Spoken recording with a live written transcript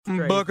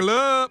crazy. Buckle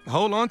up.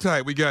 Hold on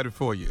tight. We got it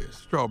for you.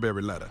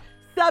 Strawberry letter.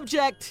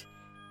 Subject: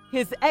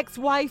 his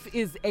ex-wife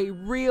is a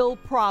real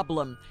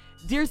problem.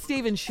 Dear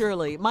Steve and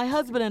Shirley, my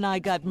husband and I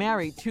got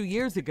married 2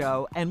 years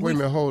ago, and Wait a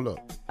minute, hold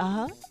up.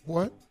 Uh-huh.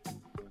 What?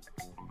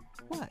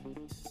 What?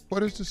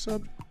 What is the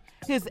subject?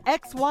 His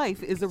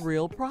ex-wife is a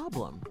real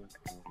problem.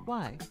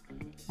 Why?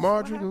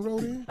 Marjorie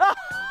wrote in?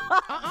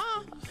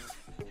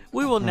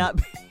 We will not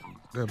be.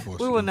 That boy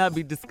We will not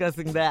be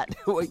discussing that,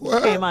 what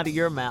came out of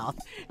your mouth,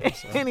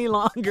 any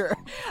longer.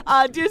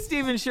 Dear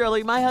Steve and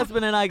Shirley, my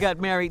husband and I got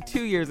married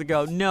 2 years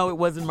ago. No, it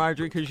wasn't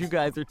Marjorie, because you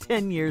guys are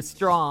 10 years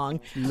strong.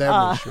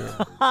 11,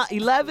 Shirley.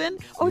 11?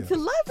 Oh, Yes. It's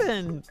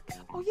 11.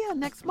 Oh, yeah,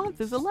 next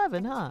month is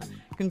 11, huh?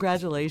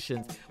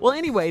 Congratulations. Well,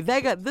 anyway,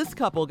 this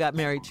couple got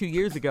married 2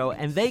 years ago,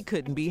 and they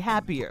couldn't be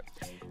happier.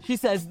 She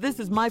says, this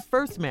is my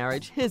first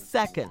marriage, his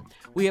second.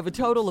 We have a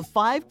total of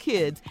 5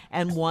 kids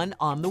and 1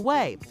 on the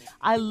way.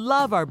 I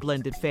love our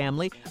blended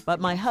family, but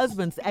my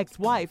husband's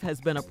ex-wife has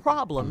been a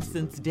problem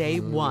since day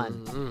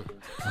one.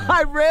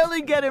 I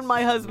rarely get in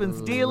my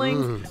husband's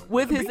dealings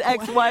with his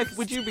ex-wife.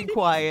 Would you be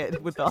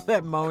quiet with all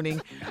that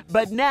moaning?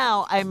 But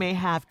now I may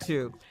have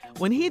to.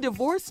 When he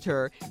divorced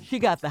her, she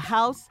got the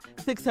house,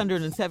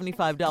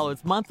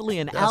 $675 monthly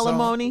in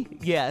alimony.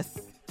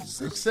 Yes.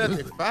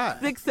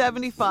 $675.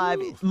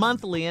 $675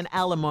 monthly in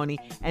alimony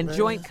and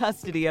joint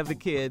custody of the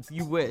kids.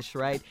 You wish,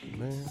 right?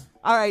 Man.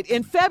 All right.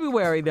 In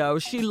February, though,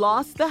 she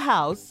lost the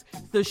house,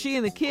 so she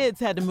and the kids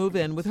had to move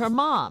in with her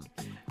mom.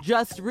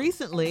 Just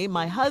recently,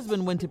 my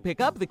husband went to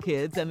pick up the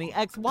kids, and the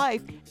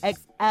ex-wife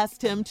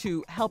asked him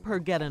to help her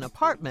get an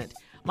apartment.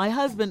 My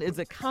husband is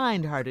a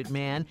kind-hearted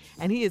man,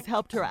 and he has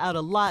helped her out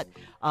a lot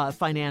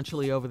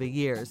financially over the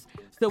years.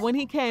 So when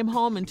he came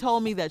home and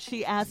told me that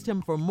she asked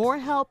him for more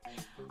help,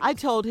 I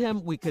told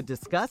him we could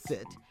discuss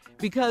it.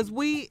 Because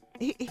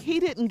he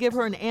didn't give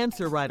her an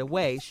answer right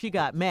away. She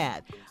got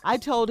mad. I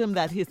told him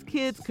that his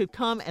kids could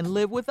come and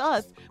live with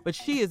us, but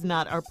she is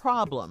not our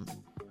problem.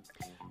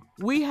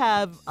 We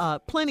have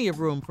plenty of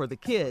room for the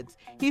kids.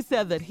 He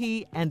said that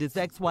he and his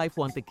ex-wife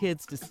want the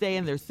kids to stay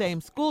in their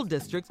same school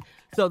districts,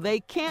 so they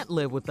can't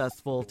live with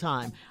us full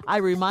time. I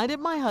reminded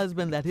my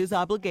husband that his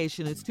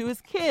obligation is to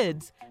his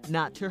kids,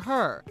 not to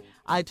her.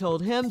 I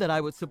told him that I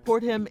would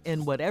support him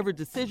in whatever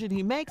decision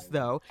he makes,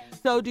 though.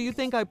 So do you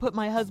think I put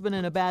my husband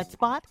in a bad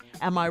spot?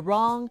 Am I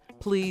wrong?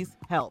 Please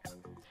help.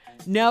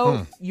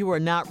 No, you are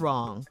not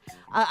wrong.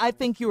 I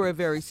think you are a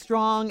very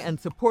strong and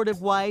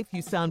supportive wife.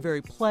 You sound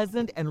very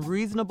pleasant and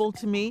reasonable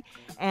to me.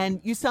 And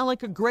you sound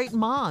like a great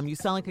mom. You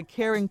sound like a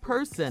caring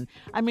person.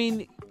 I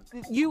mean,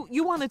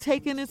 you want to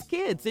take in his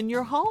kids in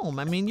your home.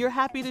 I mean, you're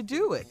happy to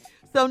do it.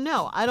 So,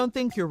 no, I don't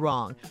think you're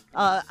wrong.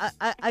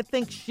 I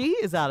think she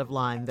is out of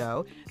line,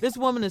 though. This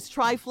woman is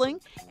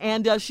trifling,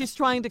 and she's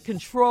trying to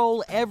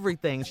control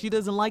everything. She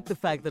doesn't like the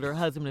fact that her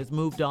husband has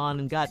moved on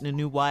and gotten a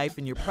new wife,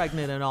 and you're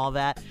pregnant and all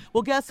that.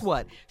 Well, guess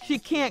what? She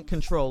can't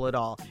control it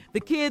all.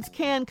 The kids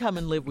can come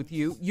and live with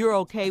you. You're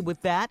okay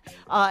with that.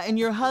 And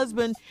your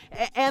husband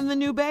and the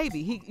new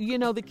baby.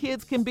 The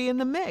kids can be in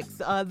the mix.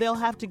 They'll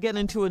have to get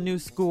into a new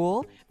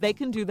school. They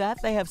can do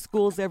that. They have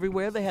schools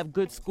everywhere. They have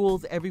good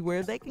schools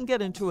everywhere. They can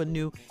get into a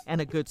new and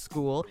a good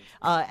school.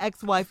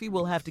 Ex-wifey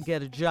will have to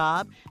get a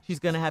job. She's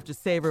going to have to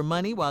save her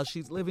money while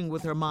she's living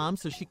with her mom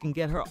so she can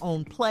get her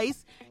own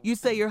place. You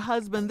say your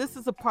husband, this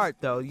is a part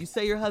though, you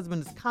say your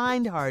husband is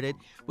kind-hearted,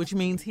 which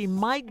means he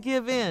might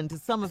give in to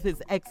some of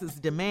his ex's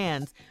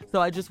demands.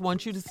 So I just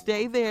want you to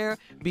stay there,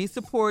 be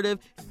supportive,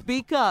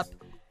 speak up,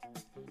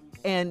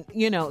 and,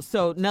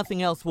 so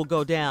nothing else will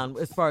go down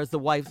as far as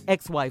the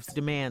ex-wife's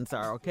demands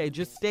are, okay?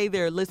 Just stay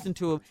there, listen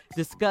to him,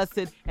 discuss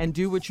it, and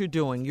do what you're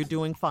doing. You're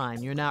doing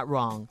fine. You're not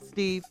wrong.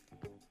 Steve?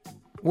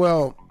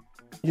 Well,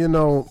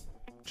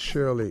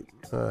 Shirley,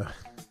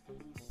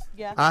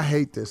 Yeah. I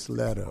hate this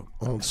letter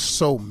on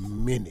so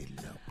many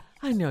levels.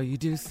 I know you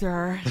do,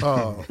 sir.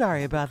 Oh,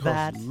 Sorry about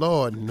that.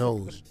 Lord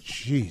knows,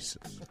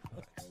 Jesus.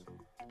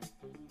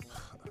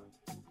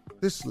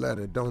 This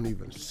letter don't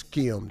even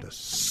skim the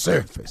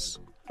surface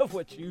Of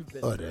what you've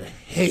been of the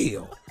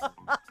hell,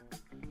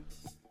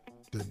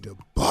 the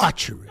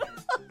debauchery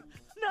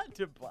not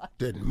debauchery.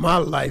 that my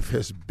life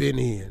has been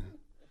in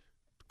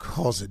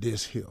because of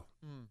this here.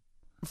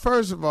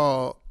 First of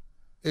all,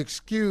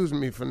 excuse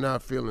me for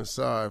not feeling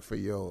sorry for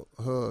your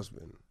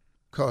husband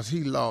because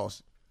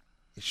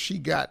she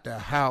got the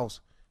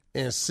house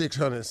and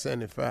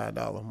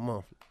 $675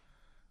 monthly.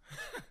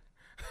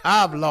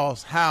 I've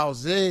lost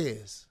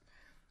houses.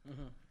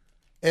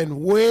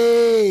 And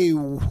way,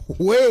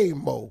 way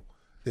more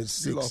than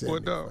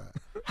 $675.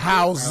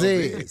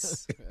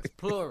 Houses. That's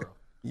plural.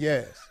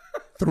 Yes.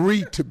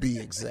 3 to be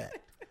exact.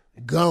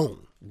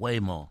 Gone. Way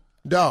more.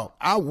 Dog,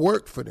 I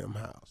worked for them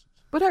houses.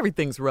 But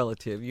everything's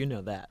relative. You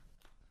know that.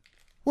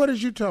 What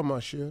is you talking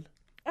about, Shirley?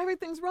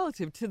 Everything's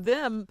relative. To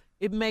them,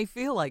 it may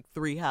feel like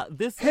 3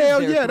 houses.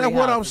 Hell yeah, that's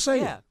what I'm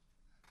saying. Yeah.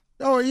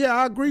 Oh, yeah,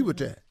 I agree with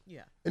that.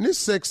 Yeah, And this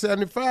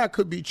 $675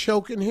 could be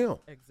choking him.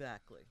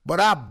 exactly. But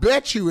I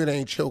bet you it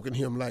ain't choking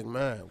him like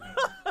mine.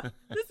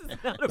 This is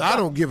not I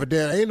don't give a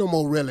damn. Ain't no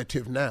more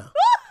relative now.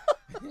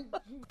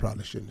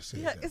 probably shouldn't have said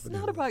Yeah, that. it's but not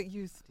anyway. about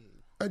you, Steve.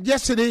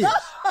 Yes, it is.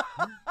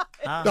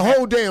 The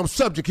whole damn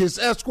subject, his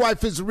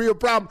ex-wife is a real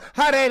problem.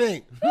 How that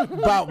ain't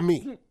about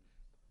me?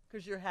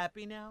 Because you're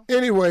happy now?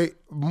 Anyway,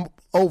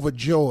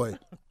 overjoyed.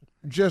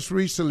 Just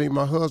recently,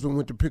 my husband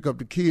went to pick up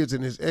the kids,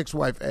 and his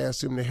ex-wife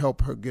asked him to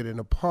help her get an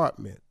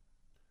apartment.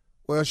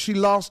 Well, she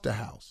lost the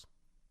house.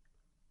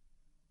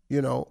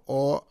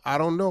 Or I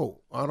don't know.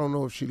 I don't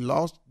know if she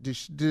lost. Did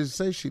it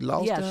say she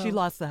lost the house? Yeah, she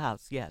lost the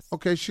house, yes.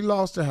 Okay, she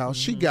lost the house.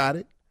 She got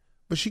it,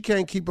 but she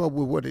can't keep up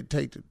with what it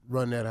takes to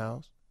run that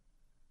house.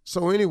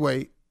 So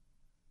anyway,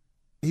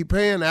 he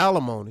paying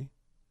alimony,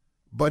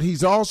 but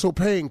he's also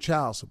paying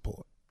child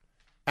support.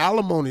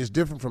 Alimony is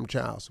different from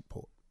child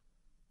support.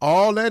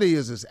 All that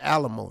is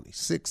alimony,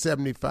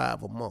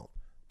 $675 a month.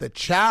 The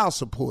child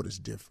support is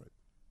different.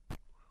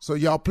 So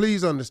y'all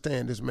please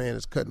understand this man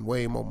is cutting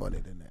way more money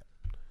than that.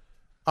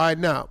 All right,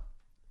 now,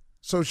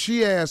 so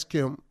she asked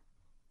him,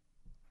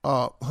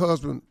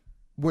 husband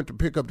went to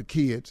pick up the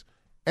kids,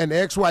 and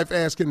the ex-wife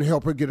asked him to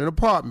help her get an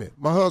apartment.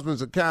 My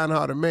husband's a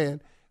kind-hearted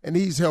man, and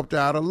he's helped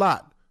out a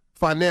lot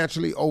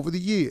financially over the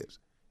years.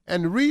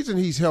 And the reason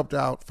he's helped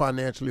out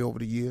financially over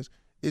the years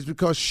is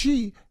because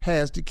she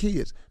has the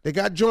kids. They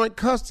got joint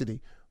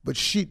custody, but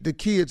the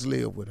kids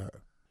live with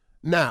her.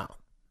 Now,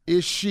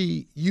 is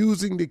she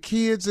using the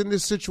kids in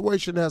this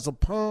situation as a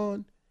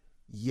pawn?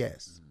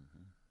 Yes.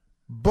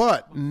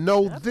 But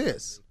know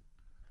this,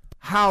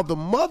 how the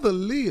mother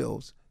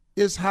lives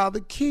is how the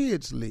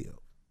kids live.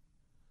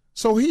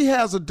 So he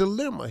has a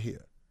dilemma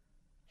here.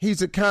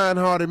 He's a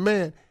kind-hearted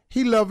man.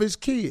 He loves his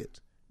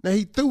kids. Now,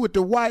 he threw with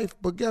the wife,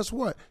 but guess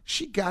what?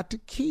 She got the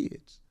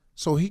kids.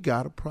 So he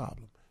got a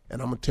problem. And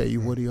I'm going to tell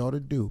you what he ought to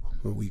do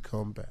when we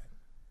come back.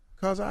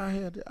 Because I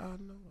know all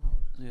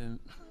this.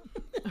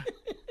 Yeah.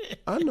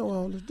 I know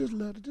all this. This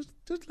letter.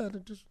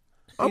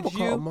 I'm going to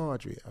call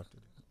Marjorie after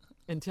this.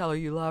 And tell her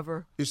you love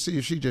her? You see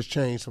if she just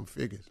changed some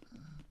figures.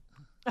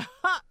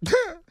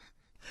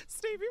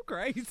 Steve, you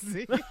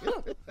crazy.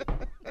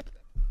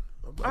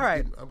 All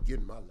right. I'm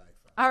getting my life out.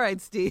 All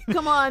right, Steve.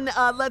 Come on,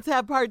 let's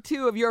have part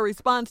 2 of your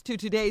response to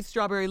today's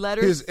Strawberry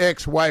Letters. His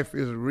ex-wife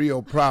is a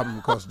real problem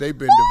because they've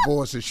been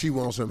divorced and she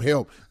wants some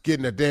help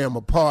getting a damn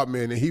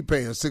apartment and he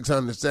paying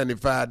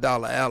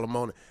 $675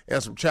 alimony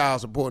and some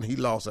child support and he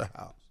lost a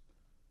house.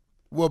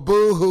 Well,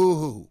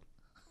 boo-hoo-hoo.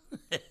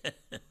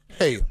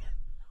 Hell.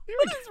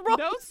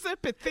 No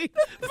sympathy.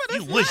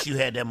 You wish you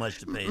had that much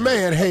to pay.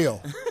 Man,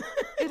 hell.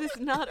 It is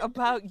not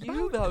about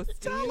you, though, Steve.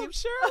 Tell him,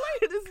 Shirley.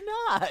 It is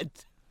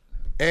not.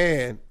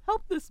 And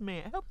Help this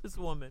man. Help this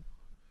woman.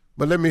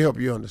 but let me help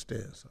you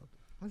understand something.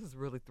 This has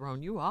really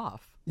thrown you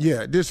off.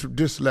 Yeah,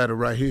 this letter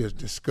right here is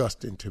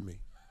disgusting to me.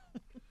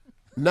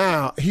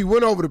 Now, he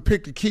went over to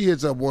pick the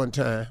kids up one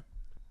time,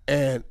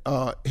 and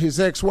his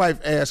ex-wife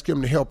asked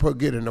him to help her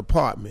get an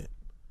apartment.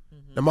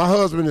 Now, my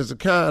husband is a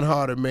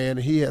kind-hearted man,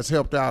 and he has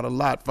helped out a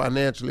lot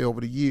financially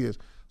over the years.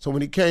 So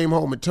when he came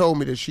home and told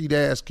me that she'd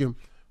ask him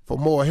for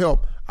more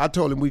help, I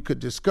told him we could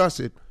discuss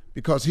it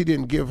because he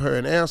didn't give her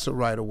an answer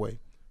right away.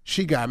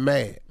 She got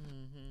mad.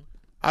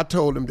 I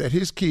told him that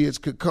his kids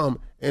could come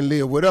and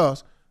live with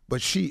us,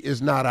 but she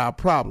is not our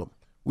problem.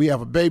 We have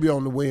a baby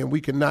on the way, and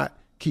we cannot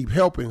keep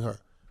helping her.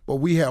 But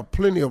we have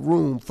plenty of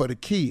room for the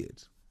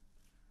kids.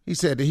 He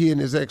said that he and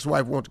his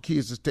ex-wife want the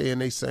kids to stay in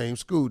their same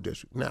school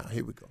district. Now,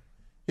 here we go.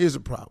 Here's the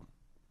problem.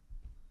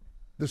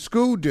 The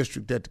school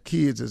district that the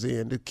kids is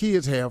in, the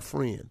kids have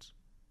friends.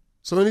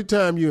 So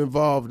anytime you're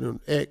involved in an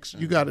ex,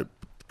 you got to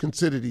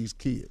consider these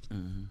kids.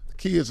 The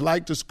kids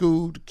like the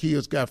school. The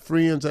kids got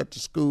friends at the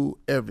school,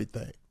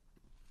 everything.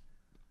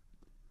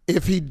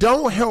 If he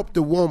don't help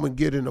the woman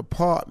get an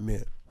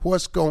apartment,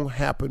 what's going to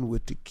happen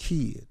with the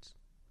kids?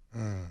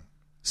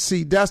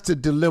 See, that's the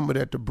dilemma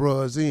that the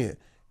bruh's in.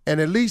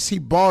 And at least he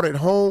brought it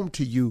home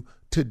to you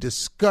to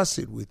discuss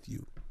it with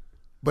you.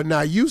 But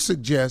now you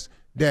suggest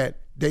that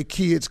their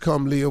kids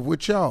come live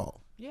with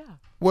y'all. Yeah.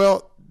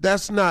 Well,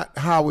 that's not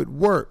how it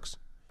works.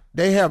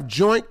 They have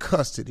joint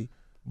custody,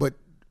 but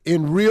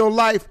in real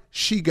life,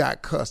 she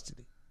got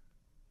custody.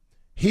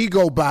 He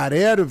go by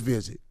there to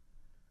visit.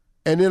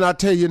 And then I'll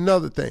tell you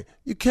another thing.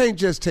 You can't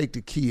just take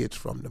the kids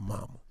from the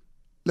mama.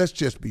 Let's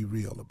just be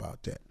real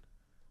about that.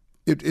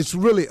 It's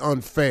really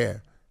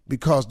unfair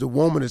because the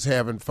woman is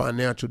having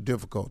financial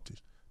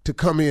difficulties to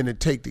come in and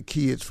take the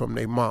kids from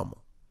their mama.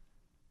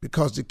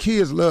 Because the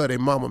kids love their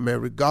mama,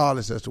 man,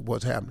 regardless as to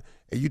what's happening.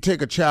 And you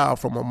take a child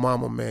from a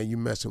mama, man, you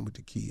messing with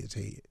the kid's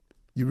head.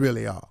 You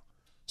really are.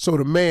 So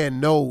the man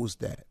knows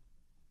that.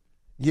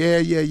 Yeah.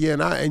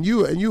 And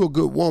you a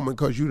good woman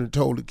because you done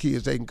told the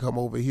kids they can come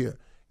over here.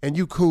 And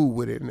you cool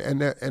with it,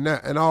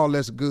 and all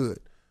that's good.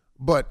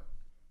 But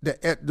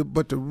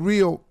the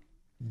real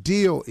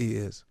deal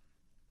is,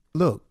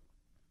 look,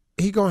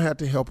 he gonna have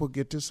to help her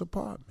get this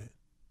apartment.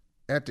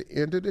 At the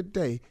end of the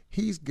day,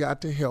 he's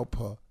got to help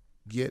her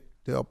get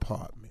the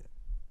apartment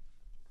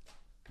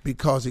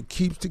because it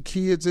keeps the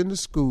kids in the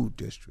school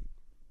district.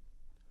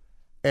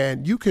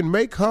 And you can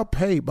make her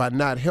pay by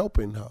not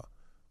helping her,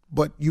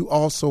 but you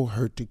also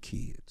hurt the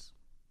kids.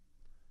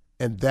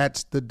 And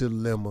that's the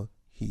dilemma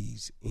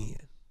he's in.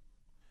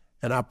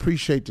 And I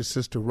appreciate the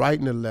sister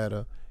writing a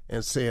letter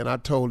and saying, I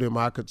told him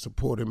I could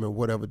support him in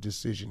whatever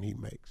decision he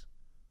makes.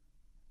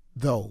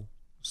 Though,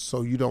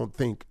 so you don't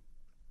think,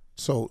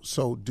 so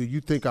do you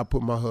think I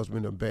put my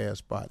husband in a bad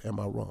spot? Am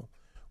I wrong?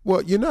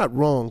 Well, you're not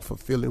wrong for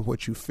feeling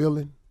what you're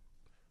feeling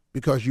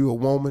because you're a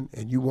woman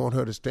and you want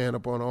her to stand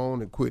up on her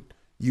own and quit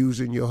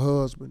using your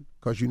husband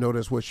because you know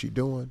that's what she's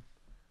doing.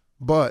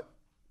 But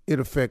it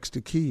affects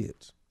the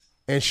kids,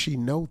 and she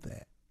know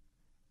that.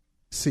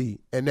 See,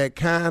 and that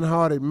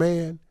kind-hearted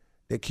man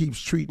that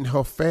keeps treating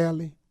her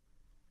fairly,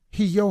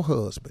 he your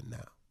husband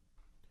now.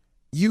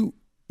 You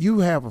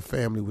have a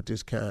family with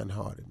this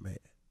kind-hearted man.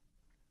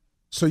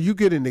 So you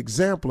get an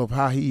example of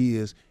how he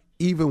is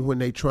even when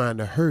they trying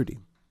to hurt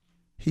him.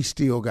 He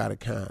still got a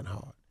kind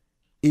heart.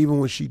 Even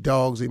when she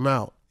dogs him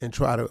out and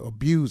try to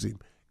abuse him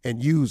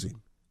and use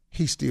him,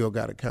 he still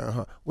got a kind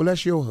heart. Well,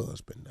 that's your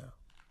husband now.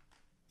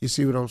 You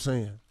see what I'm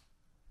saying?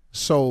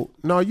 So,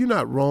 no, you're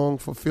not wrong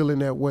for feeling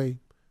that way,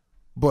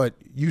 but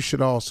you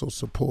should also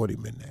support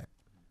him in that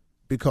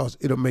because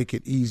it'll make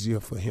it easier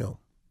for him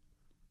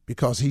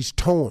because he's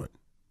torn.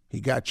 He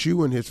got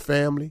you and his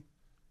family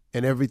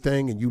and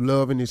everything, and you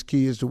loving his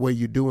kids the way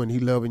you do, and he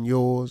loving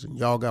yours, and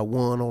y'all got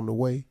one on the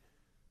way.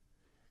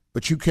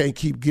 But you can't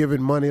keep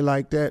giving money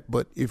like that.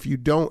 But if you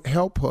don't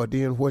help her,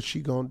 then what's she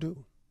gonna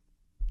do?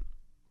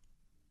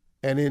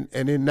 And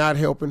in not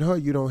helping her,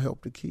 you don't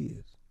help the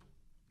kids.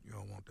 You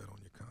don't want that on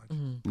your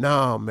conscience.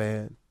 Nah,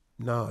 man.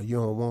 Nah, you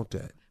don't want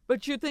that.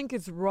 But you think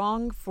it's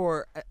wrong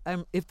for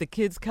if the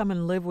kids come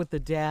and live with the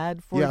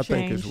dad for a change? Yeah, I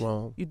think it's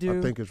wrong. You do?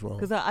 I think it's wrong.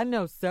 Because I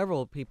know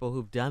several people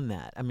who've done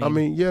that. I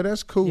mean, yeah,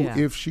 that's cool yeah.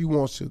 if she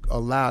wants to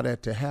allow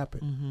that to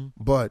happen.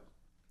 But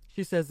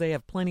she says they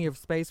have plenty of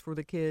space for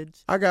the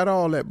kids. I got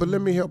all that. But let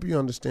me help you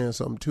understand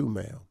something too,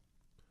 ma'am.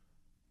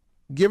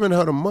 Giving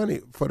her the money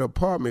for the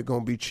apartment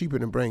going to be cheaper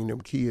than bringing them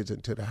kids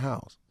into the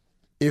house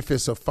if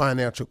it's a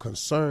financial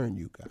concern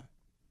you got.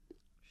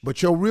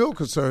 But your real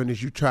concern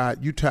is you tired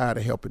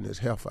of helping this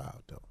heifer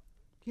out, though.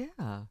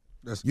 Yeah.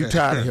 You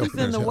tired of helping She's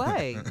in this the heifer.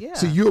 way, yeah.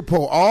 See, you'll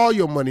pour all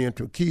your money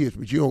into kids,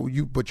 but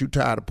you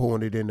tired of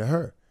pouring it into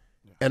her.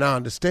 And I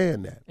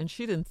understand that. And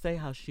she didn't say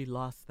how she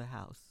lost the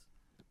house.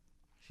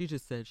 She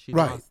just said she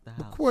Right. lost the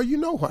house. Well, you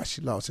know why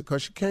she lost it,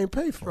 because she can't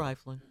pay for it.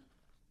 Trifling.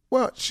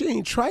 Well, she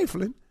ain't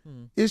trifling.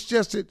 It's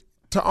just that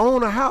to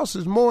own a house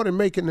is more than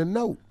making a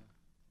note.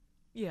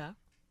 Yeah.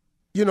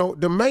 You know,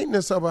 the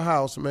maintenance of a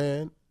house,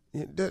 man,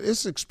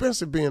 it's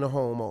expensive being a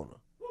homeowner.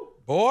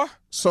 Boy.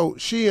 So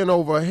she in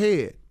over her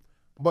head.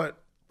 But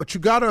you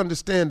got to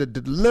understand the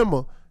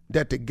dilemma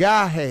that the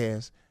guy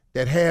has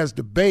that has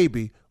the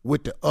baby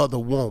with the other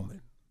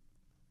woman.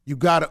 You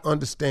got to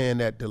understand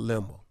that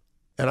dilemma.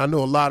 And I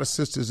know a lot of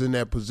sisters in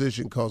that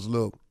position because,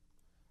 look,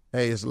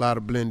 hey, it's a lot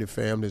of blended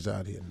families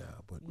out here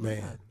now. But,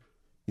 man,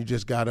 you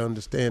just got to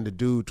understand the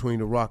dude between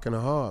the rock and the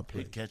hard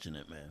place. You're catching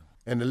it, man.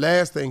 And the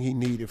last thing he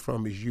needed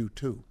from is you,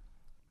 too.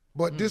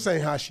 But this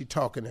ain't how she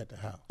talking at the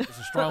house. It's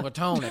a stronger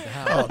tone at the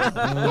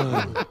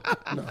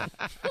house.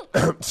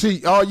 No.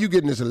 See, all you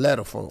getting is a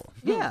letter from her.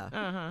 Yeah.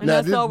 And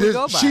Now, that's all we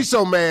go by. she's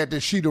so mad that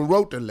she done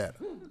wrote the letter.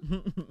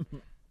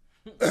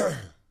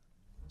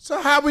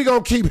 So how we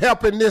going to keep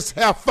helping this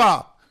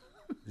heifer?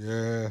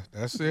 Yeah,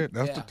 that's it.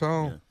 That's the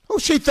tone. Who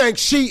she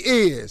thinks she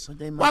is?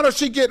 Why don't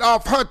she get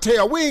off her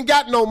tail? We ain't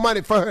got no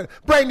money for her.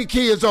 Bring the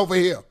kids over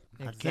here.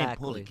 I can't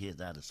pull the kids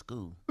out of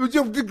school.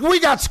 We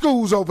got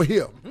schools over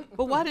here.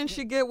 But why didn't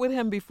she get with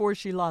him before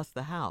she lost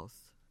the house?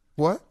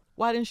 What?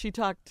 Why didn't she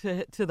talk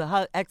to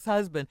the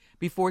ex-husband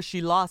before she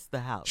lost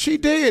the house? She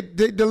did.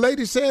 The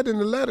lady said in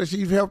the letter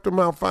she's helped him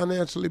out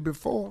financially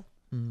before.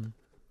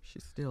 She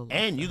still lost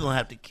And you're going to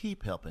have to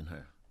keep helping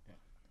her.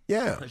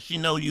 Yeah. Because she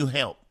know you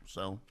help.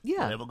 So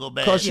Yeah. never go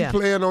back. Because she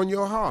playing on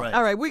your heart. Right.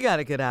 All right, we got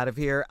to get out of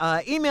here.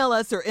 Email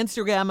us or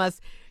Instagram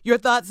us your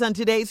thoughts on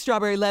today's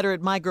Strawberry Letter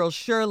at My Girl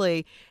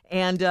Shirley.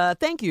 And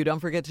thank you. Don't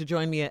forget to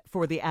join me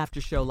for the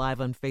after show live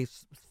on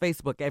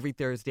Facebook every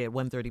Thursday at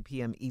 1:30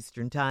 p.m.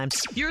 Eastern Time.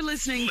 You're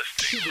listening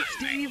to the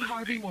Steve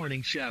Harvey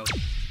Morning Show.